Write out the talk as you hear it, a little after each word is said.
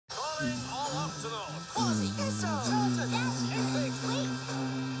All optional.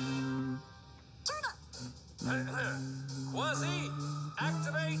 Quasi,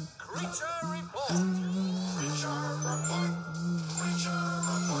 activate creature report.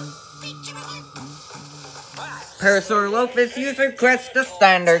 Parasaurolophus user quest to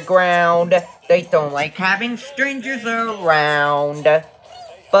standard ground. They don't like having strangers around.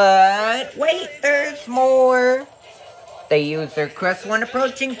 But wait, there's more. They use their crest when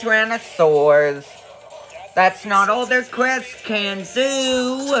approaching tyrannosaurs. That's not all their crests can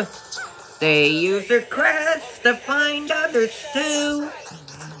do. They use their crests to find others too.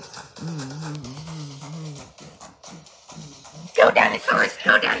 Go dinosaurs,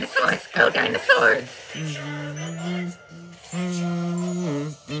 go dinosaurs, go dinosaurs.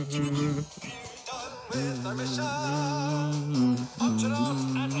 With the mission.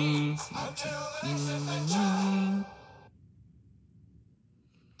 Optionals at ease until the next adventure.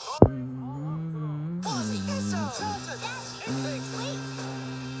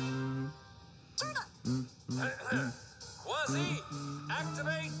 Quasi,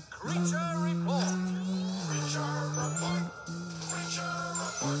 activate creature report.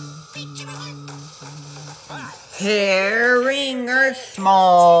 Herring are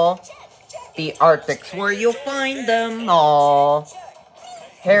small. The Arctic's where you'll find them all.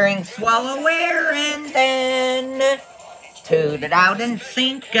 Herring swallow air and then toot it out and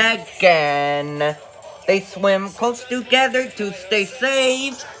sink again. They swim close together to stay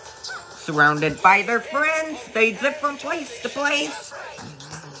safe. Surrounded by their friends, they zip from place to place.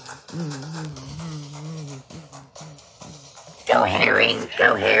 Go herring,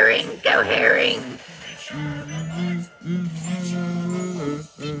 go herring, go herring.